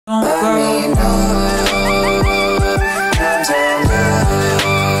I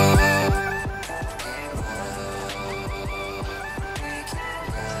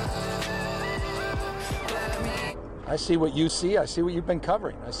see what you see, I see what you've been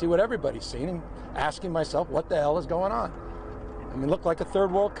covering, I see what everybody's seen, and asking myself, what the hell is going on? I mean, look like a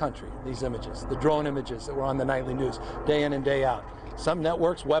third world country, these images, the drone images that were on the nightly news, day in and day out. Some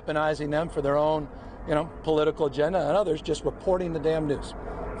networks weaponizing them for their own, political agenda, and others just reporting the damn news,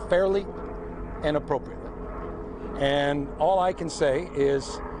 fairly and appropriately. And all I can say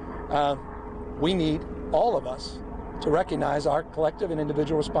is we need, all of us, to recognize our collective and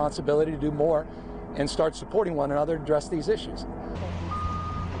individual responsibility to do more and start supporting one another to address these issues.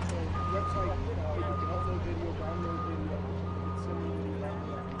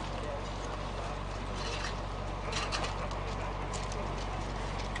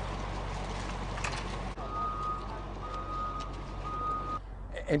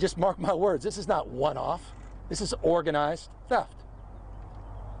 And just mark my words, this is not one-off. This is organized theft.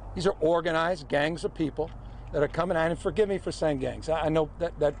 These are organized gangs of people that are coming out, and forgive me for saying gangs. I know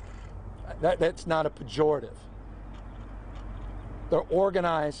that's not a pejorative. They're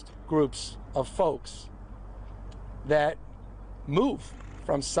organized groups of folks that move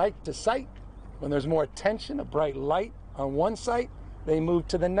from site to site. When there's more attention, a bright light on one site, they move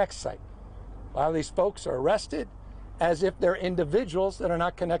to the next site. A lot of these folks are arrested as if they're individuals that are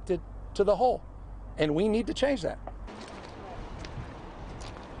not connected to the whole. And we need to change that.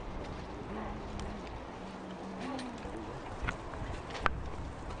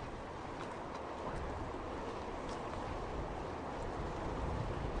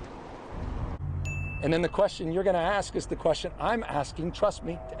 And then the question you're going to ask is the question I'm asking, trust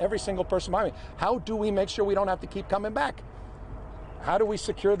me, to every single person behind me. How do we make sure we don't have to keep coming back? How do we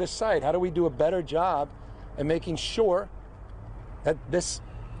secure this site? How do we do a better job at making sure that this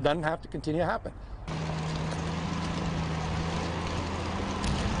doesn't have to continue to happen?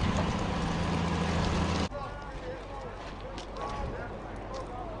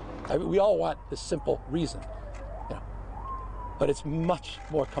 We all want the simple reason, but it's much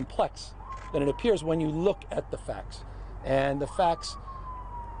more complex than it appears when you look at the facts. And the facts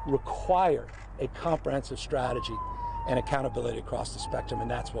require a comprehensive strategy and accountability across the spectrum,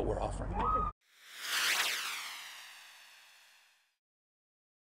 and that's what we're offering.